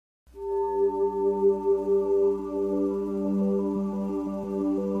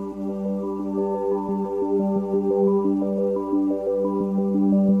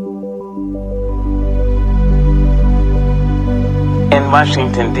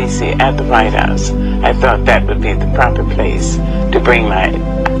Washington, D.C., at the White House, I thought that would be the proper place to bring my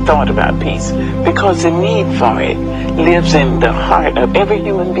thought about peace, because the need for it lives in the heart of every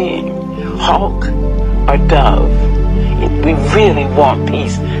human being, hawk or dove. We really want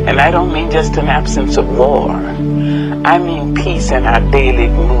peace, and I don't mean just an absence of war. I mean peace in our daily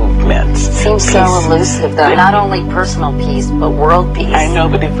movements. Seems so elusive, though. Not only personal peace, but world peace. I know,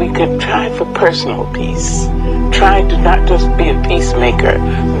 but if we could try for personal peace, try to not just be a peacemaker,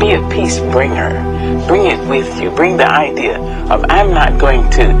 be a peace bringer. Bring it with you. Bring the idea of, I'm not going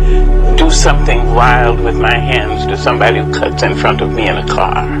to do something wild with my hands to somebody who cuts in front of me in a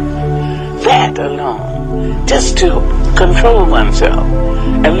car. That alone, just to control oneself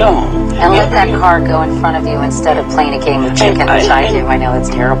alone. And let that car go in front of you instead of playing a game of chicken, which I do. I know it's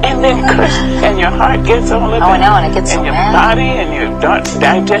terrible. And then and your heart gets all of it. Oh, I know, and it gets so mad. And your mad. body, and you're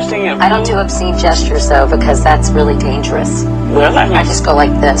digesting your food. I don't do obscene gestures, though, because that's really dangerous. Well, I just go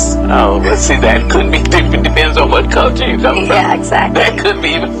like this. Oh, but see, that could be different. Depends on what culture you come from. Yeah, exactly. That could be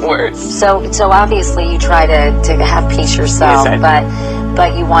even worse. So obviously you try to have peace yourself, yes,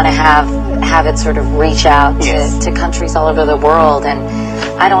 but you want to have it sort of reach out to countries all over the world. And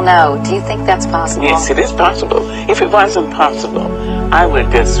I don't know, do you think that's possible? Yes, it is possible. If it wasn't possible, I would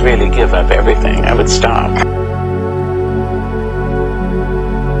just really give up everything. I would stop.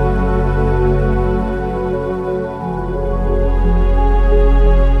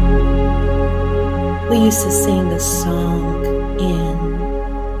 We used to sing the song in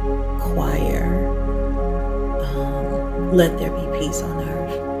choir, let there be peace on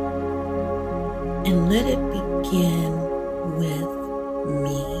earth. And let it begin with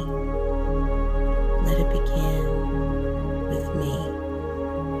me. Let it begin with me.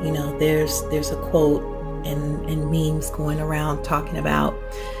 You know, there's a quote and memes going around talking about,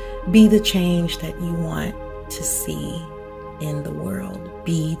 be the change that you want to see in the world.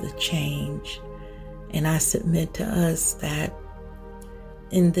 Be the change. And I submit to us that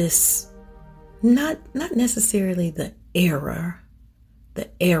in this, not necessarily the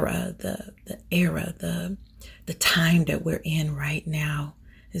time that we're in right now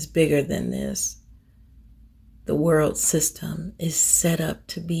is bigger than this. The world system is set up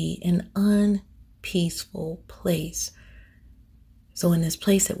to be an unpeaceful place. So in this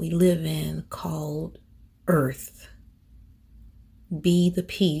place that we live in called Earth, be the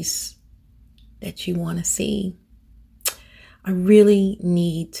peace that you want to see. I really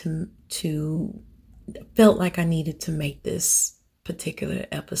need to felt like I needed to make this particular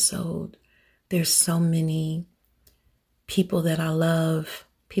episode. There's so many people that I love,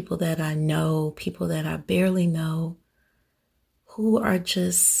 people that I know, people that I barely know, who are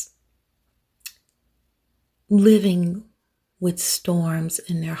just living with storms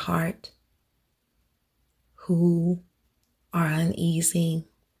in their heart, who are uneasy,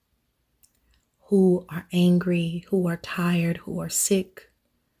 who are angry, who are tired, who are sick,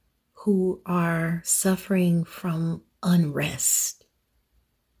 who are suffering from unrest.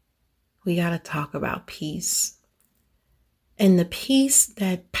 We got to talk about peace. And the peace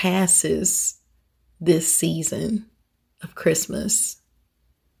that passes this season of Christmas,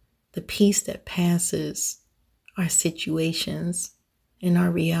 the peace that passes our situations and our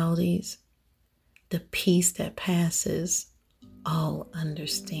realities, the peace that passes all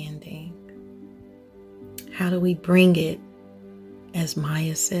understanding. How do we bring it, as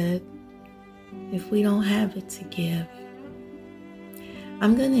Maya said, if we don't have it to give?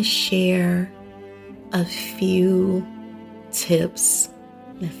 I'm going to share a few tips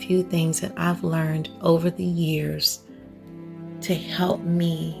and a few things that I've learned over the years to help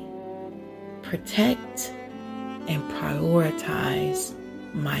me protect and prioritize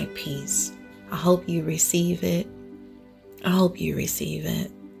my peace. I hope you receive it.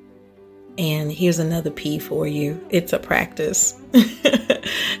 And here's another P for you. It's a practice.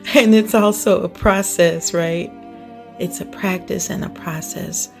 And it's also a process, right? It's a practice and a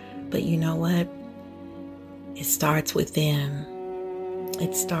process. But you know what? It starts within.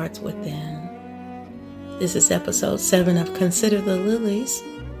 It starts within. This is episode 7 of Consider the Lilies,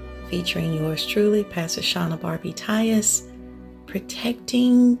 featuring yours truly, Pastor Shauna Barbie Tyus,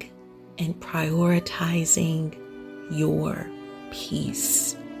 protecting and prioritizing your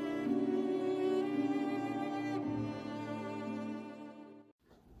peace.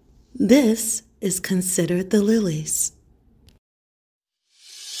 This is Consider the Lilies.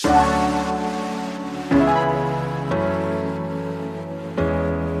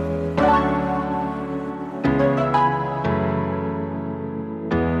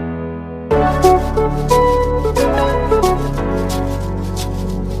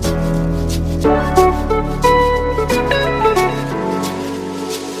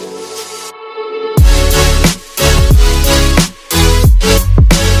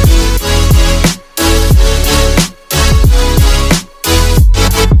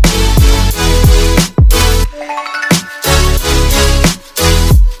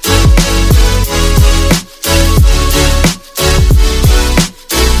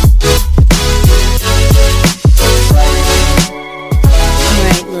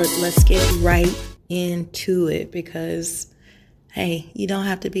 to it because, hey, you don't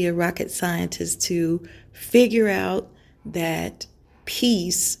have to be a rocket scientist to figure out that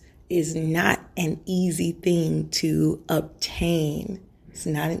peace is not an easy thing to obtain. It's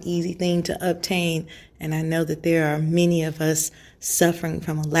not an easy thing to obtain. And I know that there are many of us suffering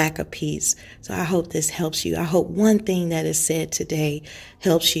from a lack of peace. So I hope this helps you. I hope one thing that is said today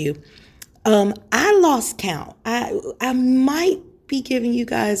helps you. I lost count. I might be giving you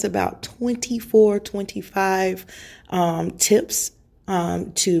guys about 24, 25 tips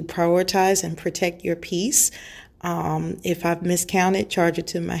to prioritize and protect your peace. If I've miscounted, charge it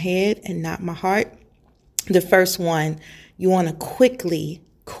to my head and not my heart. The first one, you want to quickly,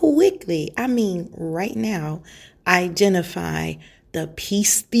 I mean right now, identify the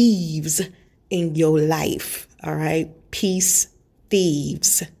peace thieves in your life. All right? Peace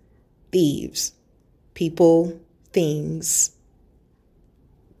thieves. Thieves. People, things,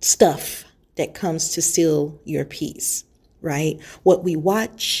 stuff that comes to steal your peace, right? What we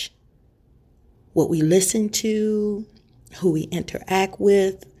watch, what we listen to, who we interact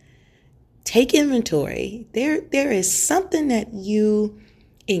with. Take inventory. There is something that you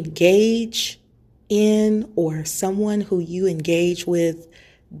engage in or someone who you engage with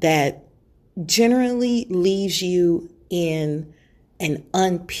that generally leaves you in an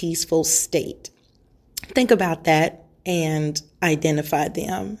unpeaceful state. Think about that and identify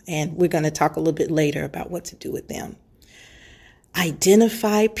them. And we're going to talk a little bit later about what to do with them.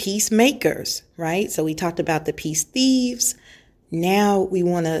 Identify peacemakers, right? So we talked about the peace thieves. Now we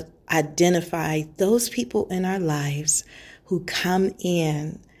want to identify those people in our lives who come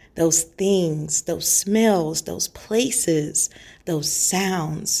in, those things, those smells, those places, those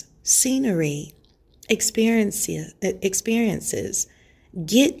sounds, scenery, experiences.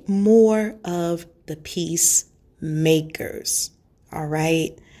 Get more of the peacemakers. All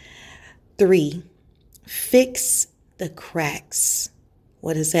right. 3, fix the cracks.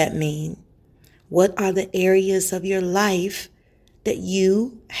 What does that mean? What are the areas of your life that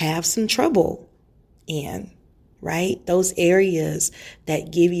you have some trouble in, right? Those areas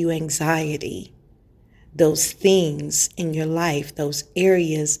that give you anxiety, those things in your life, those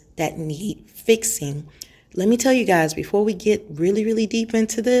areas that need fixing. Let me tell you guys, before we get really, really deep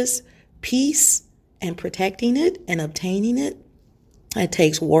into this, peace and protecting it and obtaining it, it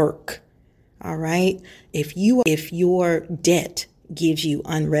takes work. All right. If your debt gives you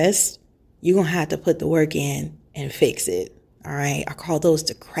unrest, you're going to have to put the work in and fix it. All right. I call those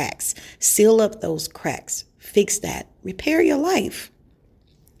the cracks. Seal up those cracks. Fix that. Repair your life.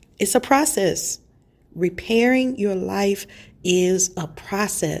 It's a process. Repairing your life is a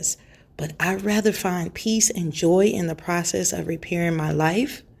process, but I'd rather find peace and joy in the process of repairing my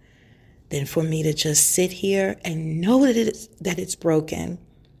life than for me to just sit here and know that it's broken,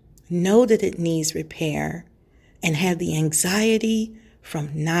 know that it needs repair, and have the anxiety from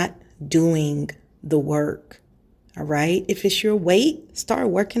not doing the work. All right. If it's your weight, start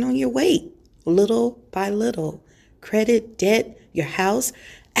working on your weight little by little. Credit, debt, your house,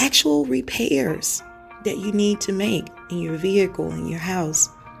 actual repairs that you need to make in your vehicle, in your house.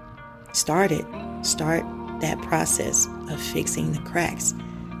 Start it. Start that process of fixing the cracks.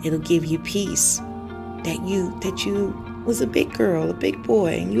 It'll give you peace that you was a big girl, a big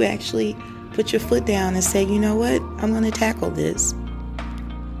boy, and you actually put your foot down and say, you know what? I'm going to tackle this.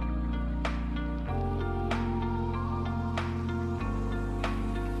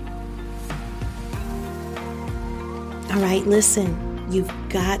 All right, listen, you've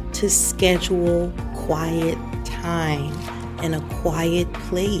got to schedule quiet time in a quiet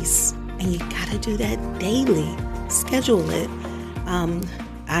place. And you got to do that daily. Schedule it.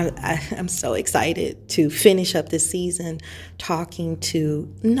 I'm so excited to finish up this season talking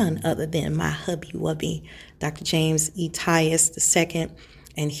to none other than my hubby-wubby, Dr. James E. Tyus II.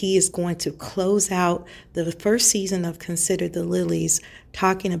 And he is going to close out the first season of Consider the Lilies,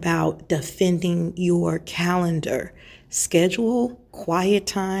 talking about defending your calendar. Schedule quiet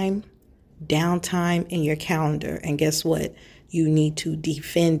time, downtime in your calendar. And guess what? You need to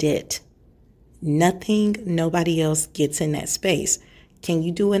defend it. Nothing, nobody else gets in that space. Can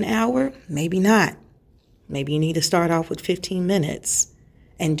you do an hour? Maybe not. Maybe you need to start off with 15 minutes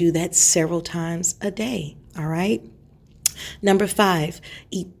and do that several times a day. All right. Number 5,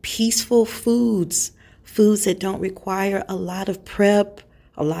 eat peaceful foods. Foods that don't require a lot of prep,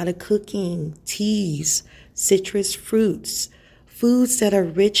 a lot of cooking, teas, citrus fruits, foods that are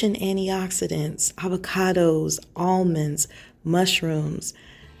rich in antioxidants, avocados, almonds, mushrooms.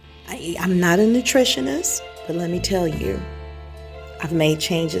 I'm not a nutritionist, but let me tell you, I've made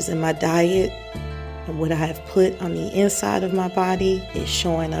changes in my diet, and what I have put on the inside of my body is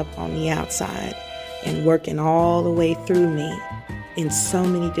showing up on the outside. and working all the way through me in so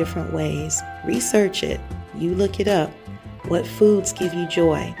many different ways. Research it. You look it up. What foods give you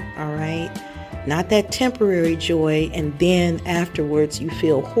joy, all right? Not that temporary joy and then afterwards you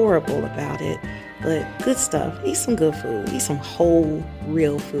feel horrible about it, but good stuff. Eat some good food. Eat some whole,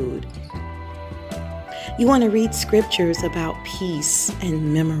 real food. You want to read scriptures about peace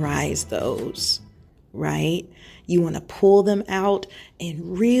and memorize those, right? You want to pull them out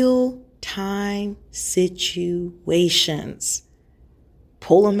in real time situations.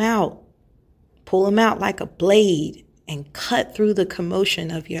 Pull them out. Pull them out like a blade and cut through the commotion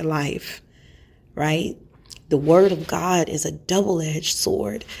of your life, right? The word of God is a double-edged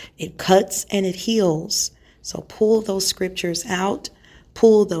sword. It cuts and it heals. So pull those scriptures out,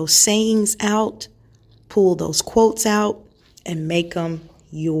 pull those sayings out, pull those quotes out, and make them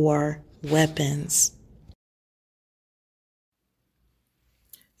your weapons.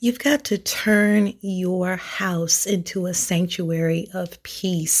 You've got to turn your house into a sanctuary of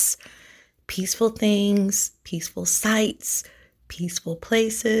peace. Peaceful things, peaceful sights, peaceful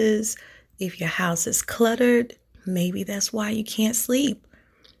places. If your house is cluttered, maybe that's why you can't sleep.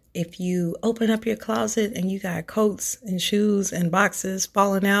 If you open up your closet and you got coats and shoes and boxes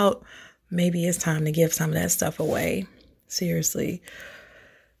falling out, maybe it's time to give some of that stuff away. Seriously.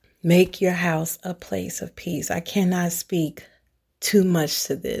 Make your house a place of peace. I cannot speak too much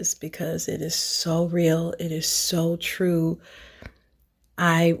to this because it is so real. It is so true.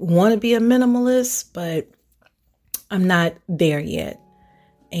 I want to be a minimalist, but I'm not there yet.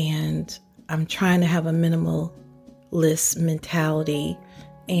 And I'm trying to have a minimalist mentality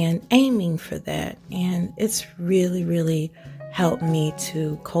and aiming for that. And it's really, really helped me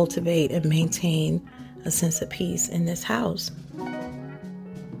to cultivate and maintain a sense of peace in this house.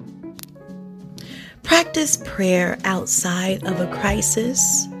 Practice prayer outside of a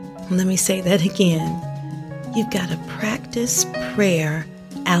crisis. Let me say that again. You've got to practice prayer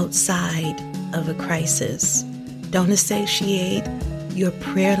outside of a crisis. Don't associate your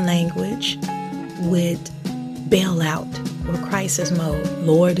prayer language with bailout or crisis mode.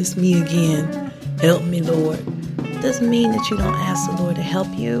 Lord, it's me again. Help me, Lord. Doesn't mean that you don't ask the Lord to help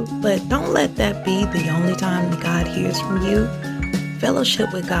you, but don't let that be the only time that God hears from you.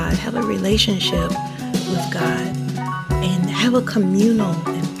 Fellowship with God. Have a relationship with God. And have a communal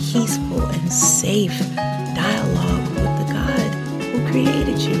and peaceful and safe dialogue with the God who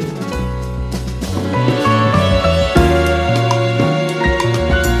created you.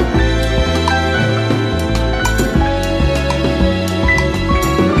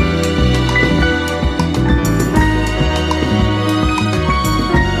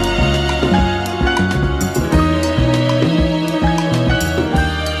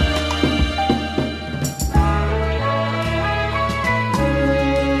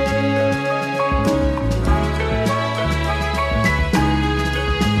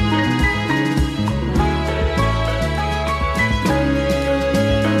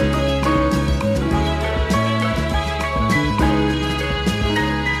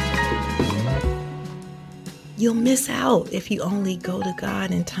 You'll miss out if you only go to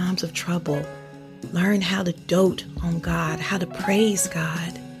God in times of trouble. Learn how to dote on God, how to praise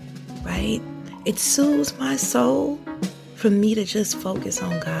God, right? It soothes my soul for me to just focus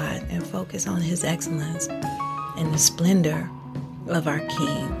on God and focus on His excellence and the splendor of our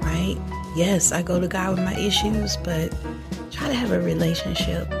King, right? Yes, I go to God with my issues, but try to have a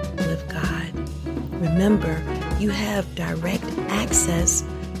relationship with God. Remember, you have direct access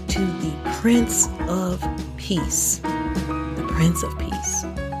to the Prince of Peace, the Prince of Peace.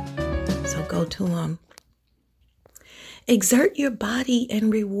 So go to Him. Exert your body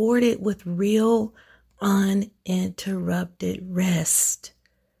and reward it with real, uninterrupted rest.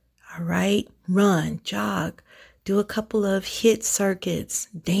 All right? Run, jog, do a couple of HIIT circuits,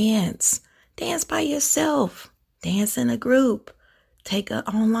 dance by yourself, dance in a group, take an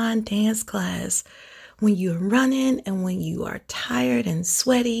online dance class. When you're running and when you are tired and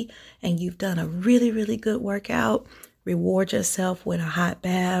sweaty and you've done a really, really good workout, reward yourself with a hot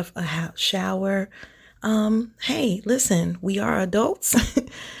bath, a hot shower. Hey, listen, we are adults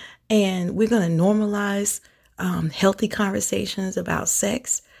and we're going to normalize healthy conversations about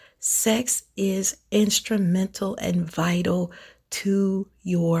sex. Sex is instrumental and vital to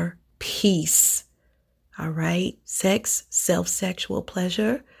your peace. All right? Sex, self-sexual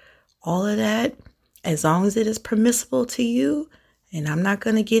pleasure, all of that. As long as it is permissible to you, and I'm not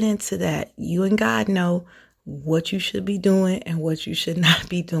going to get into that. You and God know what you should be doing and what you should not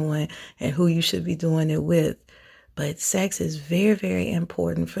be doing and who you should be doing it with. But sex is very, very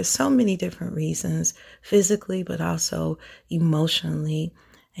important for so many different reasons, physically, but also emotionally.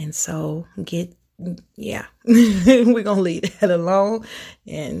 And so get yeah, we're going to leave that alone.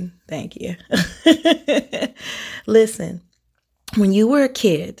 And thank you. Listen, when you were a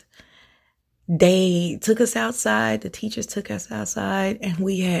kid, they took us outside. The teachers took us outside and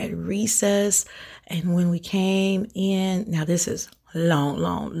we had recess. And when we came in, now this is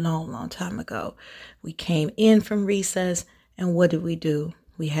long time ago. We came in from recess and what did we do?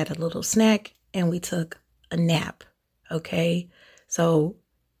 We had a little snack and we took a nap. Okay. So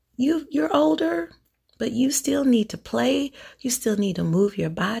you're older, but you still need to play. You still need to move your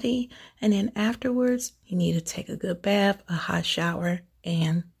body. And then afterwards, you need to take a good bath, a hot shower,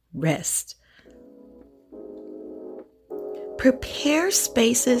 and rest. Prepare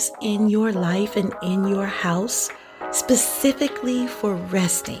spaces in your life and in your house specifically for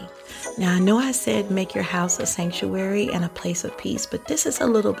resting. Now, I know I said make your house a sanctuary and a place of peace, but this is a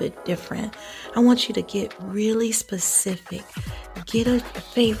little bit different. I want you to get really specific. Get a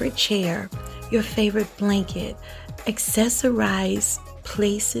favorite chair, your favorite blanket, accessorize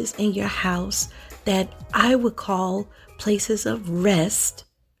places in your house that I would call places of rest,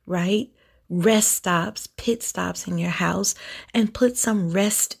 right? Rest stops, pit stops in your house, and put some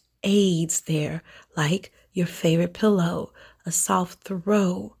rest aids there, like your favorite pillow, a soft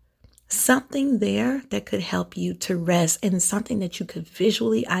throw, something there that could help you to rest and something that you could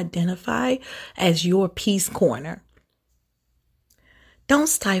visually identify as your peace corner. Don't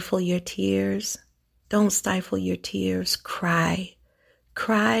stifle your tears. Don't stifle your tears. Cry.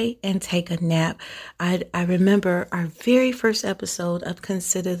 Cry and take a nap. I remember our very first episode of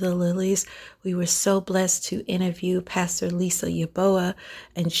Consider the Lilies. We were so blessed to interview Pastor Lisa Yaboa,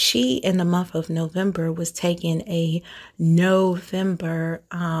 and she in the month of November was taking a November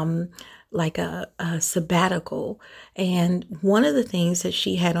like a sabbatical. And one of the things that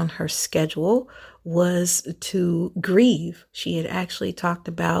she had on her schedule was to grieve. She had actually talked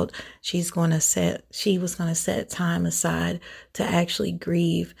about she was going to set time aside to actually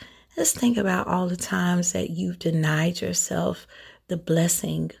grieve. Just think about all the times that you've denied yourself the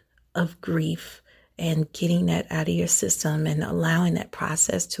blessing of grief and getting that out of your system and allowing that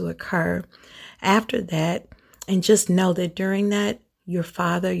process to occur. After that, and just know that during that, your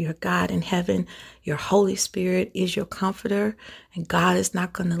Father, your God in heaven, your Holy Spirit is your comforter, and God is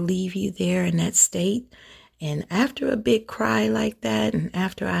not going to leave you there in that state. And after a big cry like that, and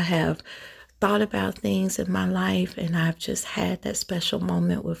after I have thought about things in my life and I've just had that special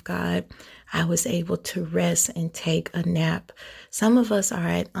moment with God, I was able to rest and take a nap. Some of us are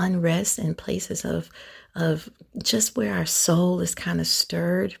at unrest in places of just where our soul is kind of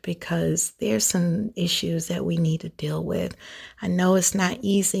stirred because there's some issues that we need to deal with. I know it's not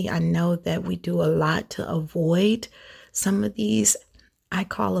easy. I know that we do a lot to avoid some of these, I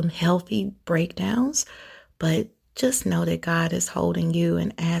call them healthy breakdowns, but just know that God is holding you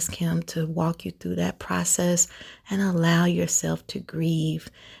and ask Him to walk you through that process and allow yourself to grieve.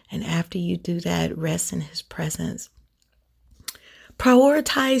 And after you do that, rest in His presence.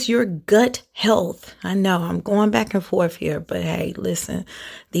 Prioritize your gut health. I know I'm going back and forth here, but hey, listen,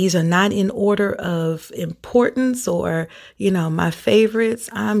 these are not in order of importance or, my favorites.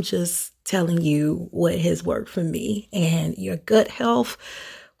 I'm just telling you what has worked for me. And your gut health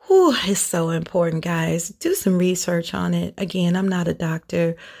is so important, guys. Do some research on it. Again, I'm not a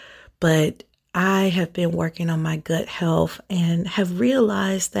doctor, but I have been working on my gut health and have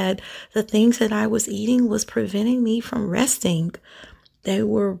realized that the things that I was eating was preventing me from resting. They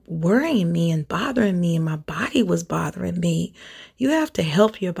were worrying me and bothering me, and my body was bothering me. You have to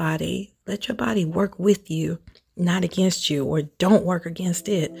help your body. Let your body work with you, not against you, or don't work against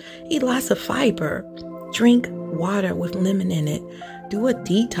it. Eat lots of fiber. Drink water with lemon in it. Do a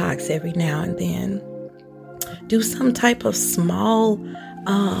detox every now and then. Do some type of small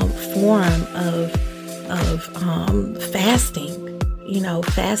form of fasting.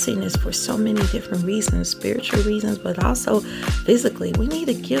 Fasting is for so many different reasons, spiritual reasons, but also physically. We need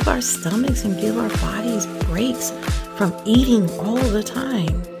to give our stomachs and give our bodies breaks from eating all the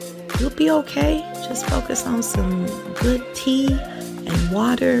time. You'll be okay. Just focus on some good tea and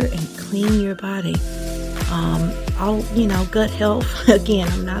water and clean your body. Gut health. Again,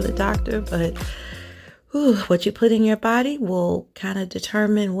 I'm not a doctor, but what you put in your body will kind of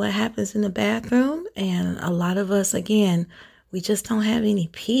determine what happens in the bathroom. And a lot of us, again, we just don't have any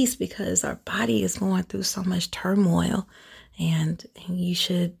peace because our body is going through so much turmoil. And you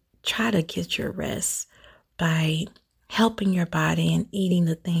should try to get your rest by helping your body and eating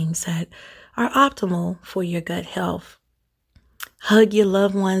the things that are optimal for your gut health. Hug your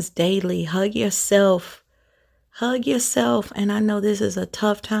loved ones daily. Hug yourself. Hug yourself. And I know this is a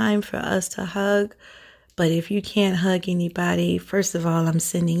tough time for us to hug, but if you can't hug anybody, first of all, I'm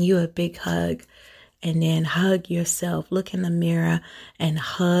sending you a big hug. and then hug yourself. Look in the mirror and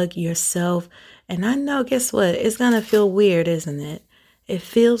hug yourself. And I know, guess what? It's going to feel weird, isn't it? It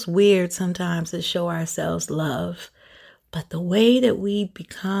feels weird sometimes to show ourselves love. But the way that we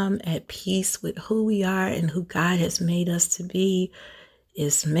become at peace with who we are and who God has made us to be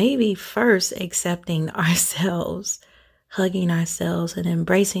is maybe first accepting ourselves, hugging ourselves and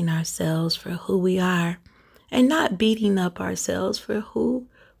embracing ourselves for who we are, and not beating up ourselves for who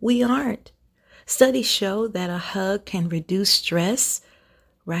we aren't. Studies show that a hug can reduce stress,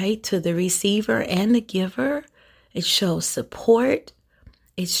 right, to the receiver and the giver. It shows support.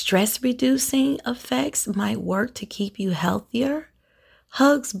 Its stress reducing effects might work to keep you healthier.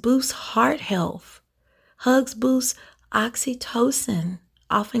 Hugs boost heart health. Hugs boost oxytocin,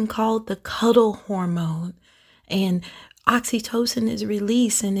 often called the cuddle hormone. And oxytocin is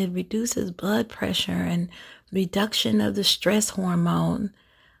released and it reduces blood pressure and reduction of the stress hormone.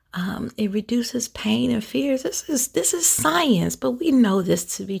 It reduces pain and fears. This is science, but we know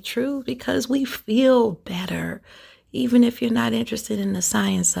this to be true because we feel better. Even if you're not interested in the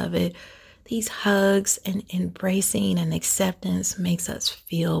science of it, these hugs and embracing and acceptance makes us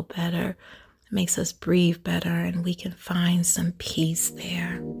feel better, makes us breathe better, and we can find some peace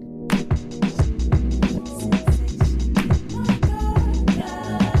there.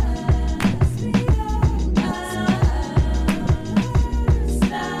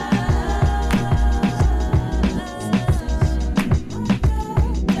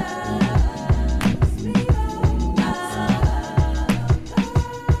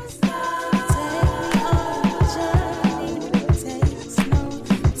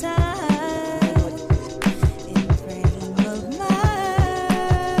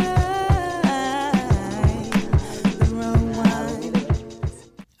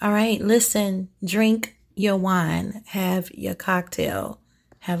 All right, listen, drink your wine, have your cocktail,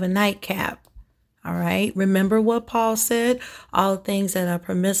 have a nightcap. All right, remember what Paul said, all things that are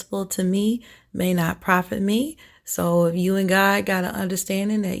permissible to me may not profit me. So if you and God got an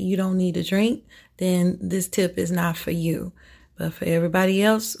understanding that you don't need to drink, then this tip is not for you. But for everybody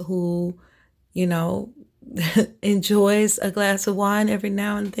else who, enjoys a glass of wine every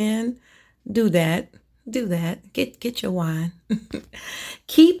now and then, do that. Get your wine.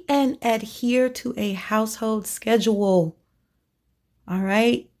 Keep and adhere to a household schedule. All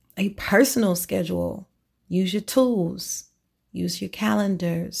right. A personal schedule. Use your tools. Use your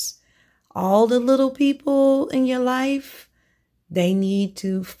calendars. All the little people in your life, they need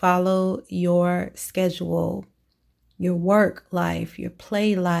to follow your schedule. Your work life, your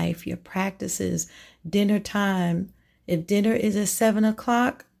play life, your practices, dinner time. If dinner is at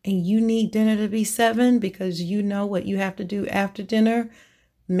 7:00, and you need dinner to be 7 because you know what you have to do after dinner,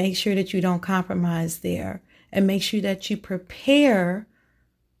 make sure that you don't compromise there. And make sure that you prepare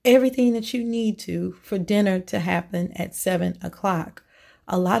everything that you need to for dinner to happen at 7:00.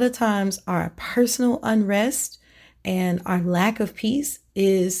 A lot of times our personal unrest and our lack of peace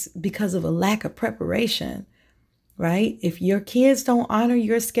is because of a lack of preparation, right? If your kids don't honor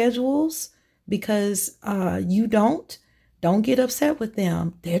your schedules because you don't get upset with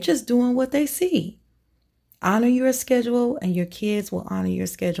them. They're just doing what they see. Honor your schedule and your kids will honor your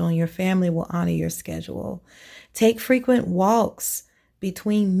schedule and your family will honor your schedule. Take frequent walks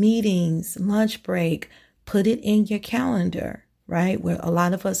between meetings, lunch break. Put it in your calendar, right? Where a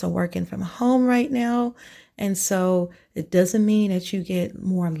lot of us are working from home right now. And so it doesn't mean that you get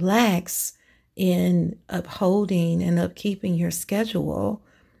more lax in upholding and upkeeping your schedule.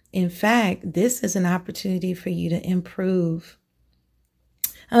 In fact, this is an opportunity for you to improve.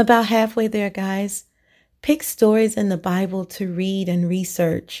 I'm about halfway there, guys. Pick stories in the Bible to read and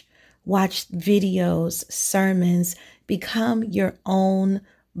research. Watch videos, sermons. Become your own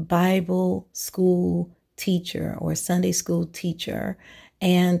Bible school teacher or Sunday school teacher.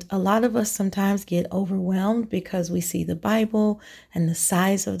 And a lot of us sometimes get overwhelmed because we see the Bible and the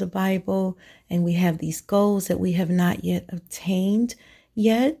size of the Bible, and we have these goals that we have not yet obtained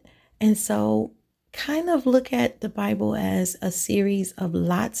yet. And so kind of look at the Bible as a series of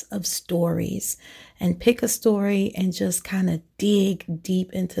lots of stories, and pick a story and just kind of dig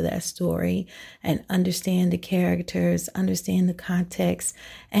deep into that story and understand the characters, understand the context,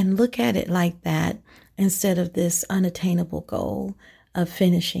 and look at it like that instead of this unattainable goal of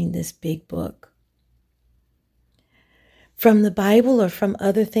finishing this big book. From the Bible or from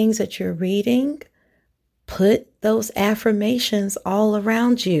other things that you're reading, put those affirmations all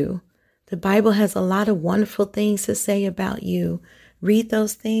around you. The Bible has a lot of wonderful things to say about you. Read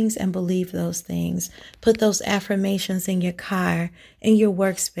those things and believe those things. Put those affirmations in your car, in your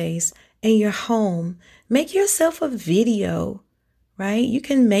workspace, in your home. Make yourself a video, right? You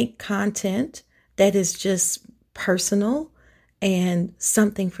can make content that is just personal and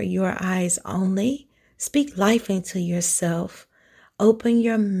something for your eyes only. Speak life into yourself. Open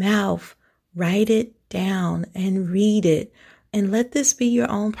your mouth, write it down and read it, and let this be your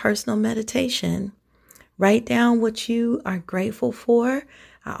own personal meditation. Write down what you are grateful for.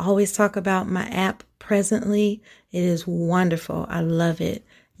 I always talk about my app Presently. It is wonderful. I love it.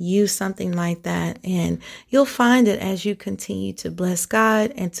 Use something like that, and you'll find that as you continue to bless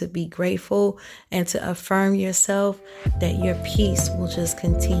God and to be grateful and to affirm yourself, that your peace will just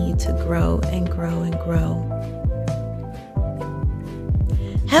continue to grow and grow and grow.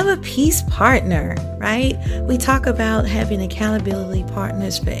 Have a peace partner, right? We talk about having accountability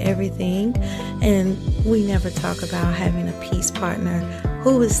partners for everything, and we never talk about having a peace partner.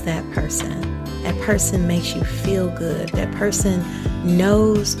 Who is that person? That person makes you feel good. That person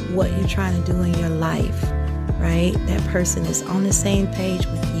knows what you're trying to do in your life, right? That person is on the same page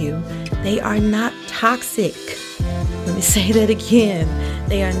with you. They are not toxic. Let me say that again.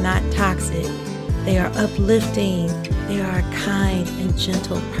 They are not toxic. They are uplifting. They are a kind and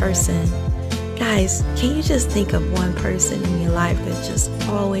gentle person. Guys, can you just think of one person in your life that just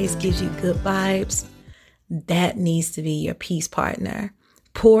always gives you good vibes? That needs to be your peace partner.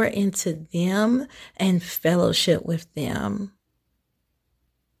 Pour into them and fellowship with them.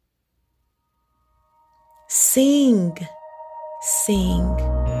 Sing, sing,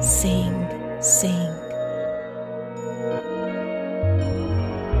 sing, sing.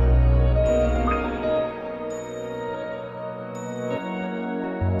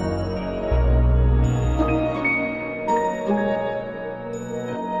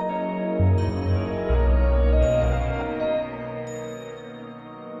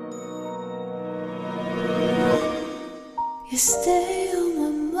 You stay on my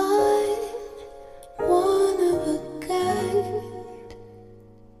mind, one of a kind.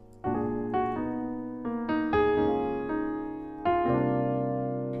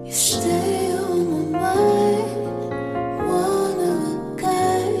 You stay on my mind, one of a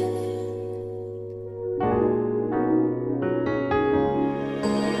kind.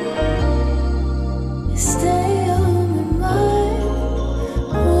 You stay on my mind,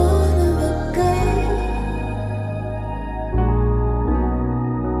 one of a kind.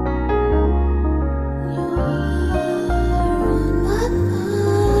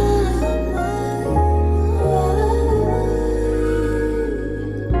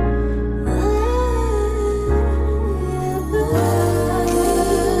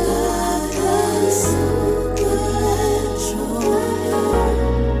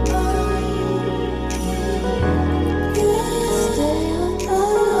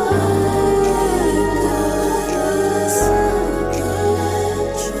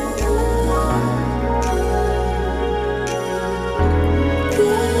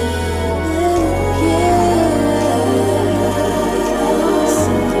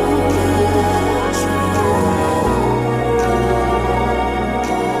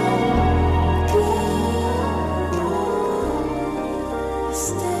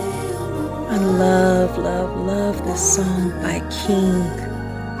 I love this song by King.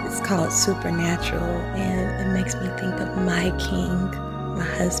 It's called Supernatural, and it makes me think of my King, my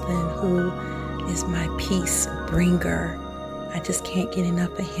husband, who is my peace bringer. I just can't get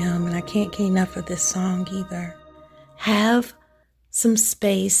enough of him, and I can't get enough of this song either. Have some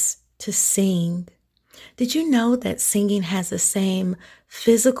space to sing. Did you know that singing has the same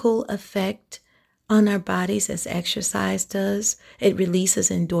physical effect on our bodies as exercise does? It releases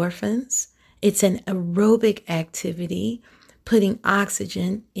endorphins. It's an aerobic activity, putting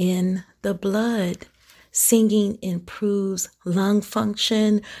oxygen in the blood. Singing improves lung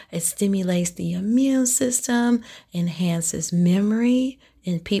function. It stimulates the immune system, enhances memory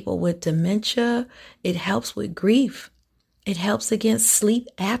in people with dementia. It helps with grief. It helps against sleep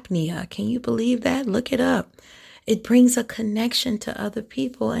apnea. Can you believe that? Look it up. It brings a connection to other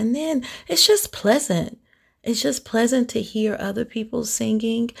people. And then it's just pleasant. It's just pleasant to hear other people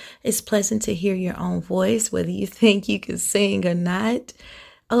singing. It's pleasant to hear your own voice, whether you think you can sing or not.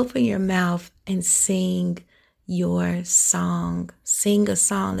 Open your mouth and sing your song. Sing a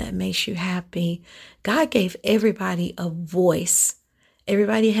song that makes you happy. God gave everybody a voice.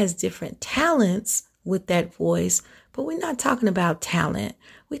 Everybody has different talents with that voice, but we're not talking about talent.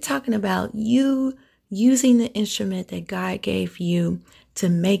 We're talking about you using the instrument that God gave you to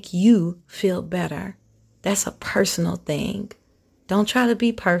make you feel better. That's a personal thing. Don't try to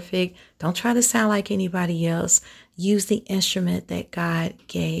be perfect. Don't try to sound like anybody else. Use the instrument that God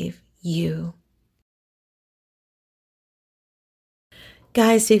gave you.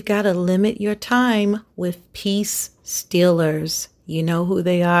 Guys, you've got to limit your time with peace stealers. You know who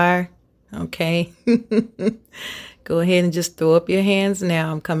they are? Okay. Go ahead and just throw up your hands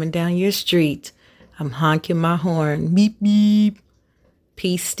now. I'm coming down your street. I'm honking my horn. Beep, beep.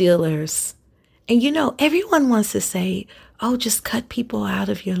 Peace stealers. And everyone wants to say, oh, just cut people out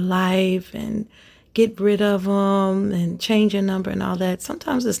of your life and get rid of them and change your number and all that.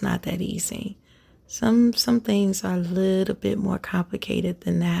 Sometimes it's not that easy. Some things are a little bit more complicated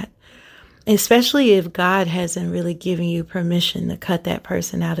than that. Especially if God hasn't really given you permission to cut that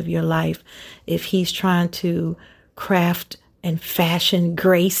person out of your life. If he's trying to craft and fashion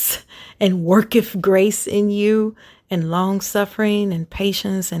grace and worketh grace in you and long suffering and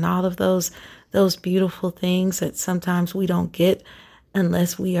patience and all of those beautiful things that sometimes we don't get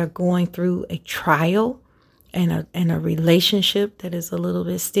unless we are going through a trial and a relationship that is a little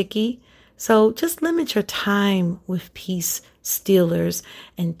bit sticky. So just limit your time with peace stealers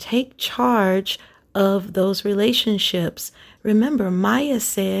and take charge of those relationships. Remember, Maya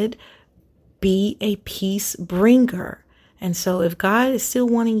said, be a peace bringer. And so if God is still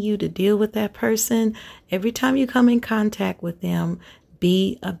wanting you to deal with that person, every time you come in contact with them,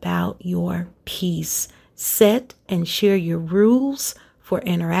 be about your peace. Set and share your rules for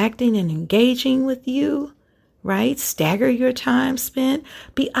interacting and engaging with you, right? Stagger your time spent.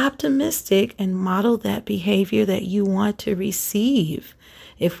 Be optimistic and model that behavior that you want to receive.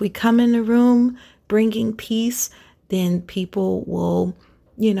 If we come in the room bringing peace, then people will,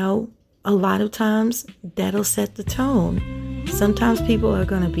 a lot of times that'll set the tone. Sometimes people are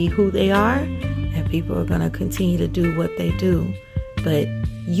going to be who they are and people are going to continue to do what they do. But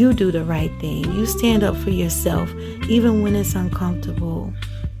you do the right thing. You stand up for yourself, even when it's uncomfortable.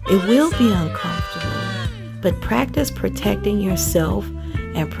 It will be uncomfortable, but practice protecting yourself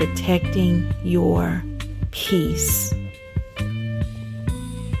and protecting your peace.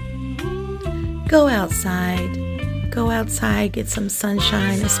 Go outside, get some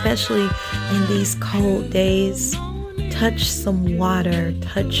sunshine, especially in these cold days. Touch some water,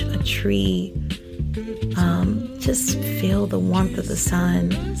 touch a tree. Just feel the warmth of the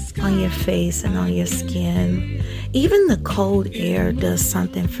sun on your face and on your skin. Even the cold air does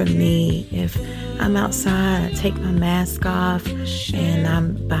something for me. If I'm outside, I take my mask off and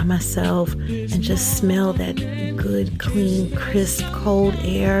I'm by myself and just smell that good, clean, crisp, cold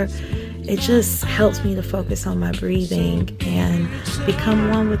air. It just helps me to focus on my breathing and become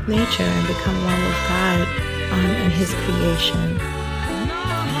one with nature and become one with God and His creation.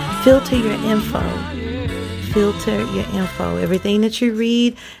 Filter your info. Everything that you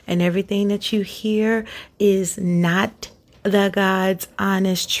read and everything that you hear is not the God's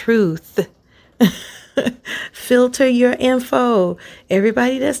honest truth. Filter your info.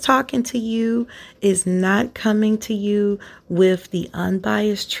 Everybody that's talking to you is not coming to you with the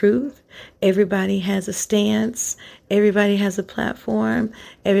unbiased truth. Everybody has a stance. Everybody has a platform.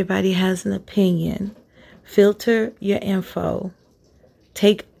 Everybody has an opinion. Filter your info.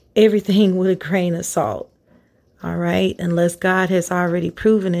 Take everything with a grain of salt. All right. Unless God has already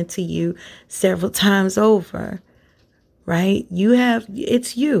proven it to you several times over. Right?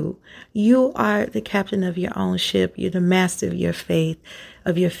 It's you. You are the captain of your own ship. You're the master of your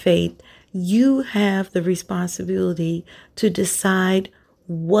fate. You have the responsibility to decide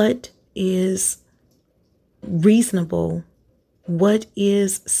what is reasonable, what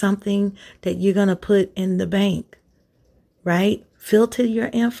is something that you're going to put in the bank, right? Filter your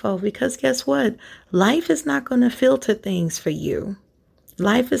info, because guess what? Life is not going to filter things for you.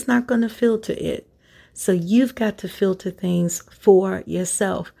 Life is not going to filter it. So you've got to filter things for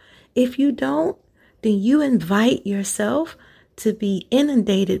yourself. If you don't, then you invite yourself to be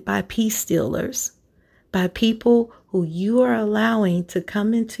inundated by peace stealers, by people who you are allowing to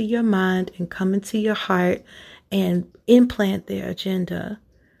come into your mind and come into your heart and implant their agenda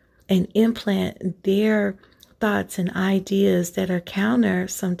and implant their thoughts and ideas that are counter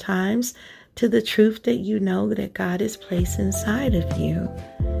sometimes to the truth that you know that God has placed inside of you.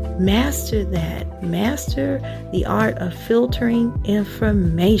 Master that. Master the art of filtering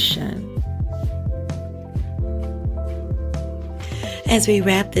information. As we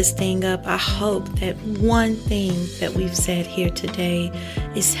wrap this thing up, I hope that one thing that we've said here today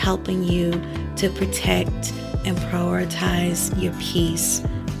is helping you to protect and prioritize your peace,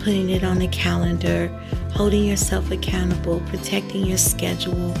 putting it on the calendar, holding yourself accountable, protecting your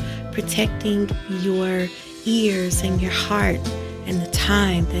schedule, protecting your ears and your heart and the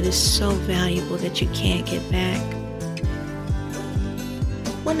time that is so valuable that you can't get back.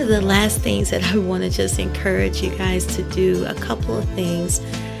 One of the last things that I want to just encourage you guys to do, a couple of things,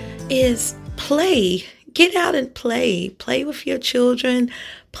 is play. Get out and play. Play with your children.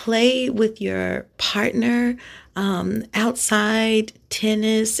 Play with your partner. Outside,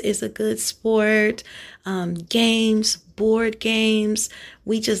 tennis is a good sport. Games, board games.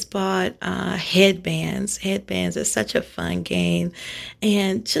 We just bought headbands. Headbands is such a fun game.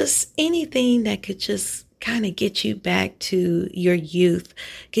 And just anything that could just kind of get you back to your youth,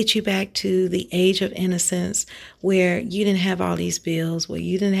 get you back to the age of innocence where you didn't have all these bills, where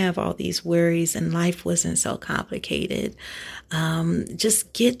you didn't have all these worries and life wasn't so complicated.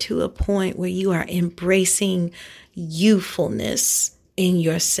 Just get to a point where you are embracing youthfulness in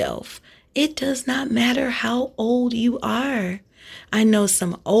yourself. It does not matter how old you are. I know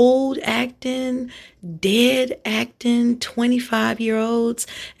some old acting, dead acting 25-year-olds,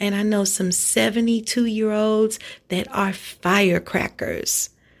 and I know some 72-year-olds that are firecrackers.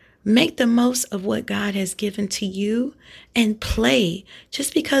 Make the most of what God has given to you and play.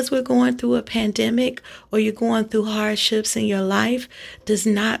 Just because we're going through a pandemic or you're going through hardships in your life does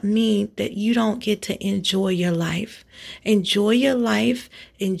not mean that you don't get to enjoy your life. Enjoy your life.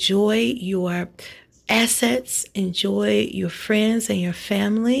 Enjoy your assets, enjoy your friends and your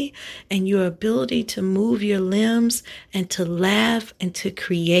family and your ability to move your limbs and to laugh and to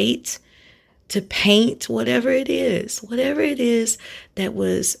create, to paint, whatever it is that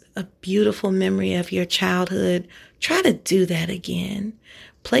was a beautiful memory of your childhood. Try to do that again.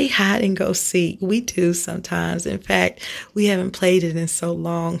 Play hide and go seek. We do sometimes. In fact, we haven't played it in so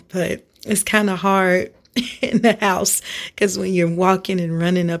long, but it's kind of hard in the house because when you're walking and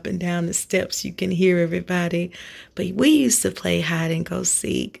running up and down the steps, you can hear everybody. But we used to play hide and go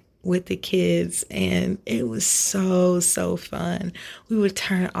seek with the kids, and it was so fun. We would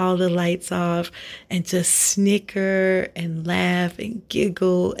turn all the lights off and just snicker and laugh and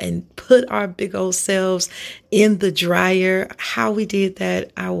giggle and put our big old selves in the dryer. How we did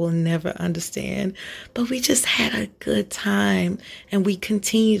that, I will never understand. But we just had a good time, and we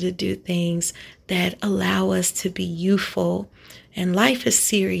continue to do things that allow us to be youthful. And life is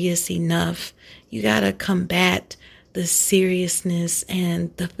serious enough. You got to combat the seriousness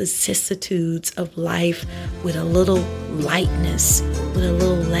and the vicissitudes of life with a little lightness, with a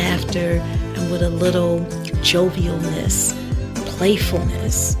little laughter, and with a little jovialness,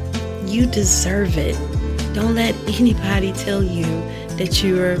 playfulness. You deserve it. Don't let anybody tell you that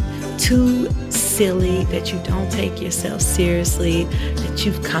you're too silly, that you don't take yourself seriously, that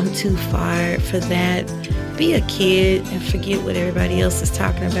you've come too far for that. Be a kid and forget what everybody else is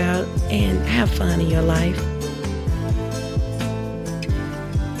talking about and have fun in your life.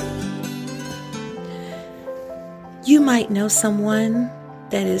 You might know someone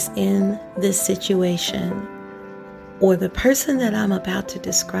that is in this situation, or the person that I'm about to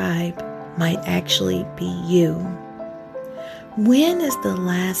describe might actually be you. When is the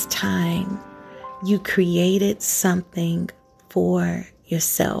last time you created something for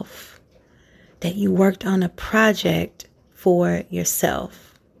yourself? That you worked on a project for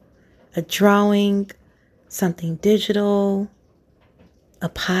yourself? A drawing, something digital, a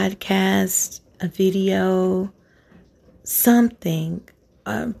podcast, a video, something,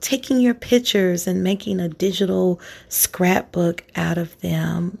 taking your pictures and making a digital scrapbook out of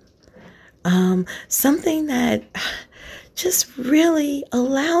them. Something that just really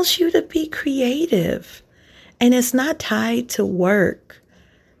allows you to be creative. And it's not tied to work.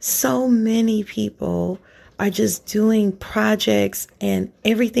 So many people are just doing projects, and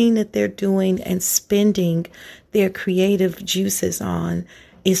everything that they're doing and spending their creative juices on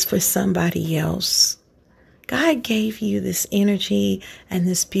is for somebody else. God gave you this energy and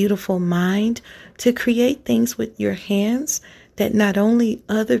this beautiful mind to create things with your hands that not only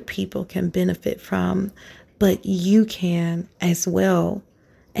other people can benefit from, but you can as well.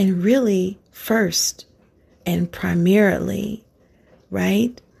 And really first and primarily,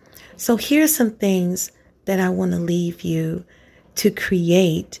 right? So here's some things that I want to leave you to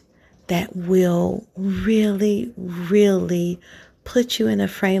create that will really, really put you in a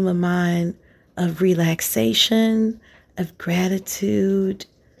frame of mind of relaxation, of gratitude,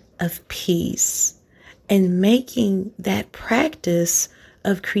 of peace, and making that practice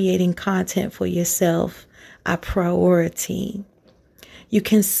of creating content for yourself a priority. You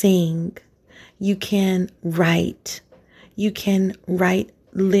can sing, you can write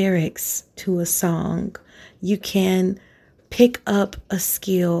lyrics to a song, you can pick up a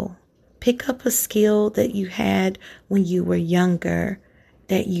skill that you had when you were younger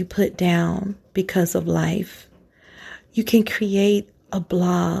that you put down because of life. You can create a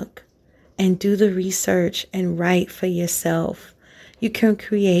blog and do the research and write for yourself. You can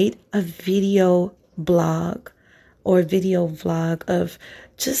create a video blog or video vlog of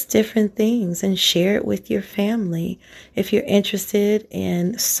just different things and share it with your family. If you're interested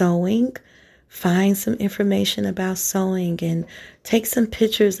in sewing, find some information about sewing and take some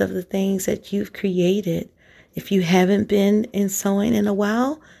pictures of the things that you've created. If you haven't been in sewing in a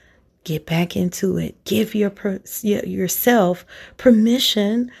while, get back into it. Give yourself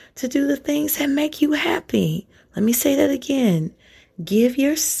permission to do the things that make you happy. Let me say that again. Give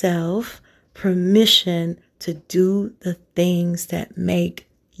yourself permission to do the things that make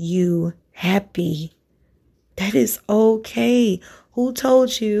you happy. That is okay. Who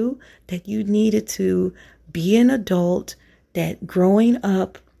told you that you needed to be an adult, that growing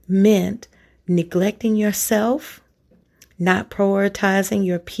up meant neglecting yourself, not prioritizing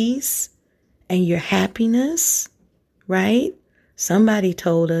your peace and your happiness, right? Somebody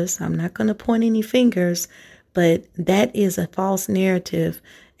told us, I'm not going to point any fingers, but that is a false narrative,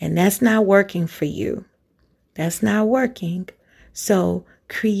 and that's not working for you. That's not working. So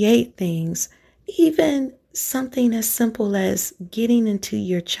create things, even something as simple as getting into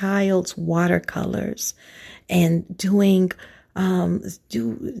your child's watercolors and do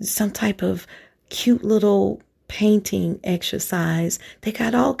some type of cute little painting exercise. They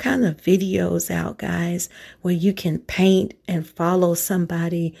got all kind of videos out, guys, where you can paint and follow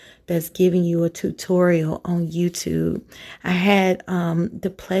somebody that's giving you a tutorial on YouTube. I had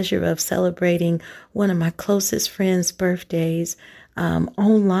the pleasure of celebrating one of my closest friends' birthdays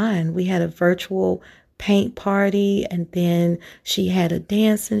online. We had a virtual paint party, and then she had a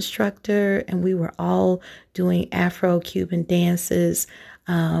dance instructor, and we were all doing Afro-Cuban dances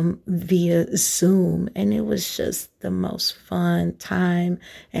via Zoom, and it was just the most fun time.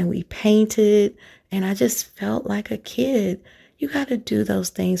 And we painted, and I just felt like a kid. You got to do those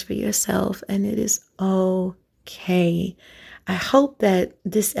things for yourself, and it is okay. I hope that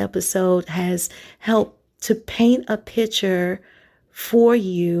this episode has helped to paint a picture for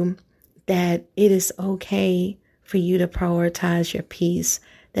you that it is okay for you to prioritize your peace,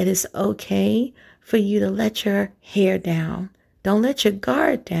 that it's okay for you to let your hair down. Don't let your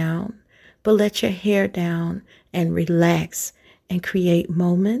guard down, but let your hair down and relax and create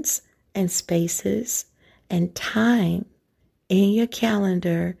moments and spaces and time in your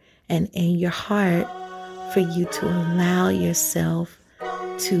calendar and in your heart for you to allow yourself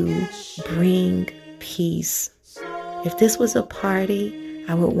to bring peace. If this was a party,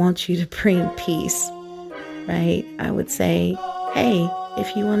 I would want you to bring peace, right? I would say, hey,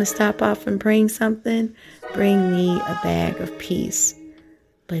 if you want to stop off and bring something, bring me a bag of peace.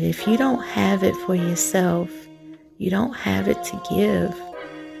 But if you don't have it for yourself, you don't have it to give.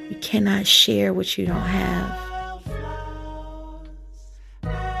 You cannot share what you don't have.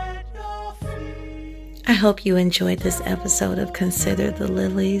 I hope you enjoyed this episode of Consider the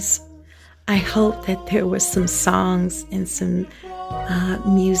Lilies. I hope that there were some songs and some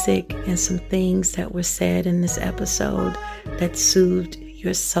music and some things that were said in this episode that soothed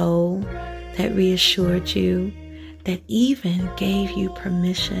your soul, that reassured you, that even gave you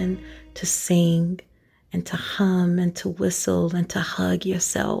permission to sing and to hum and to whistle and to hug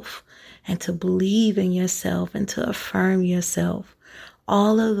yourself and to believe in yourself and to affirm yourself.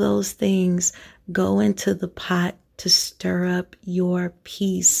 All of those things go into the pot to stir up your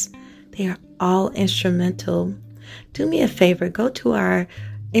peace. They are all instrumental. Do me a favor, go to our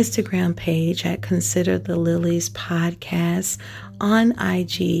Instagram page at Consider the Lilies Podcast on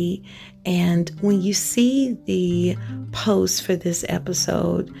IG. And when you see the post for this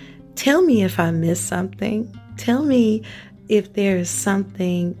episode, tell me if I missed something. Tell me if there is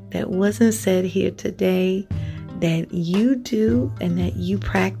something that wasn't said here today that you do and that you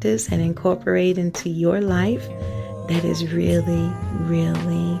practice and incorporate into your life that is really,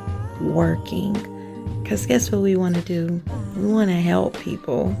 really working. Because guess what we want to do? We want to help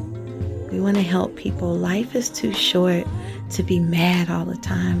people. We want to help people. Life is too short to be mad all the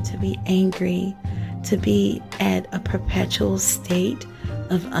time, to be angry, to be at a perpetual state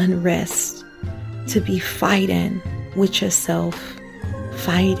of unrest, to be fighting with yourself,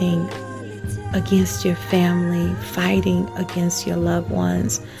 fighting against your family, fighting against your loved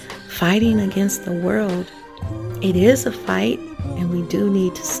ones, fighting against the world. It is a fight, and we do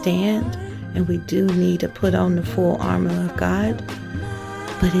need to stand, and we do need to put on the full armor of God.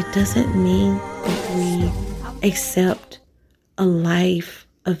 But it doesn't mean that we accept a life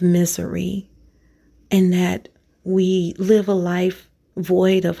of misery and that we live a life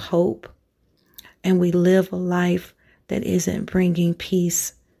void of hope, and we live a life that isn't bringing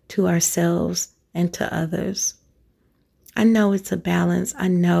peace to ourselves and to others. I know it's a balance. I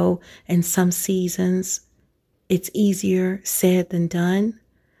know in some seasons it's easier said than done.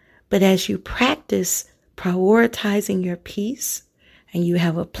 But as you practice prioritizing your peace, and you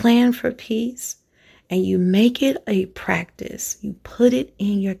have a plan for peace, and you make it a practice, you put it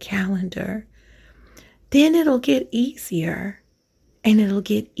in your calendar then it'll get easier. And it'll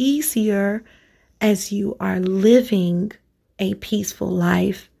get easier as you are living a peaceful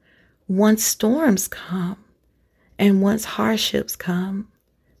life once storms come and once hardships come.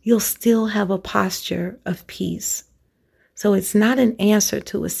 You'll still have a posture of peace. So it's not an answer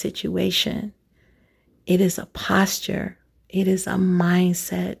to a situation. It is a posture. It is a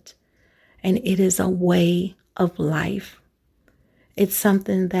mindset. And it is a way of life. It's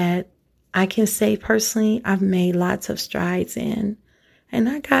something that I can say personally, I've made lots of strides in. And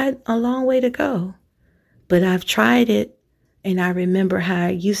I got a long way to go. But I've tried it. And I remember how I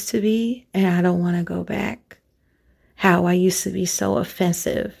used to be. And I don't want to go back. How I used to be so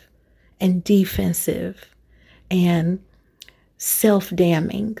offensive and defensive and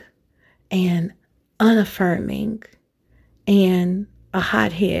self-damning and unaffirming and a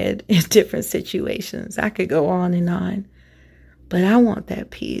hothead in different situations. I could go on and on, but I want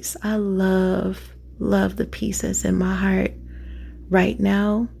that peace. I love the peace that's in my heart right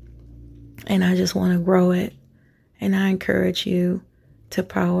now, and I just want to grow it. And I encourage you to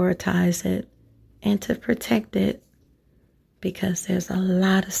prioritize it and to protect it, because there's a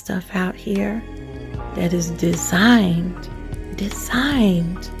lot of stuff out here that is designed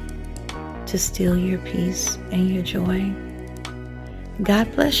to steal your peace and your joy.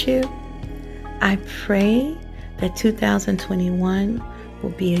 God bless you. I pray that 2021 will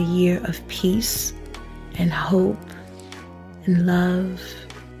be a year of peace and hope and love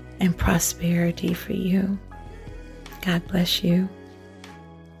and prosperity for you. God bless you.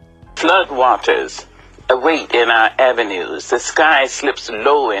 Flood waters await in our avenues. The sky slips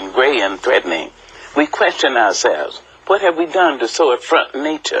low and gray and threatening. We question ourselves. What have we done to so affront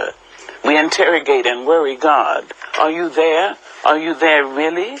nature? We interrogate and worry God. Are you there? Are you there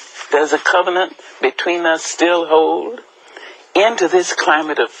really? Does a covenant between us still hold? Into this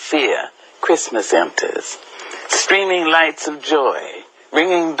climate of fear, Christmas enters. Streaming lights of joy,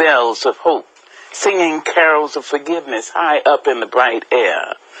 ringing bells of hope, singing carols of forgiveness high up in the bright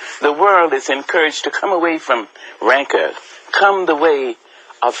air. The world is encouraged to come away from rancor, come the way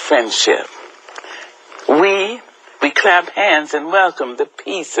of friendship. We clap hands and welcome the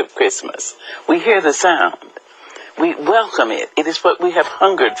peace of Christmas. We hear the sound. We welcome it. It is what we have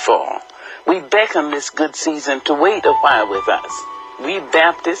hungered for. We beckon this good season to wait a while with us. We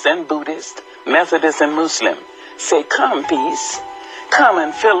Baptists and Buddhists, Methodists and Muslim say, come peace. Come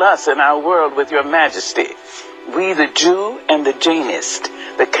and fill us and our world with your majesty. We, the Jew and the Jainist,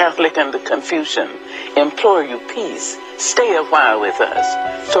 the Catholic and the Confucian, implore you peace. Stay a while with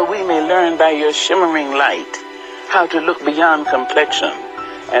us, so we may learn by your shimmering light how to look beyond complexion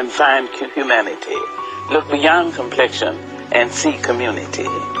and find humanity. Look beyond complexion and see community.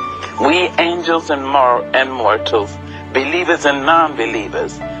 We angels and mortals, believers and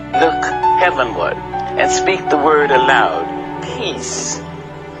non-believers, look heavenward and speak the word aloud. Peace.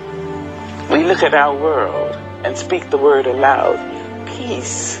 We look at our world and speak the word aloud.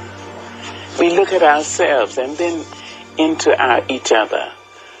 Peace. We look at ourselves and then into each other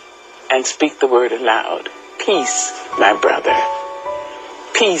and speak the word aloud. Peace, my brother.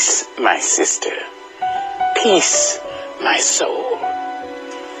 Peace, my sister. Peace, my soul.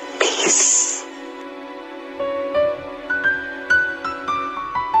 Peace.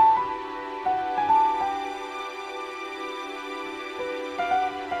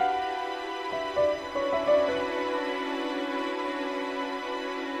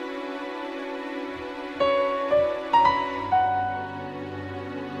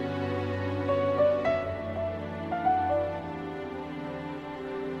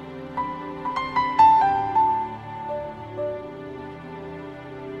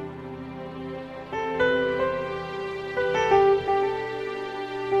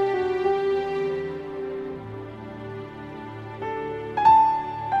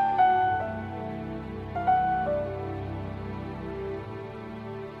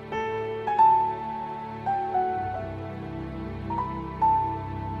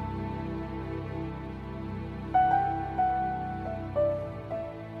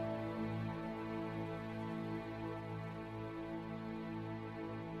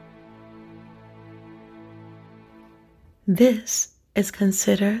 This is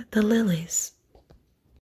Consider the Lilies.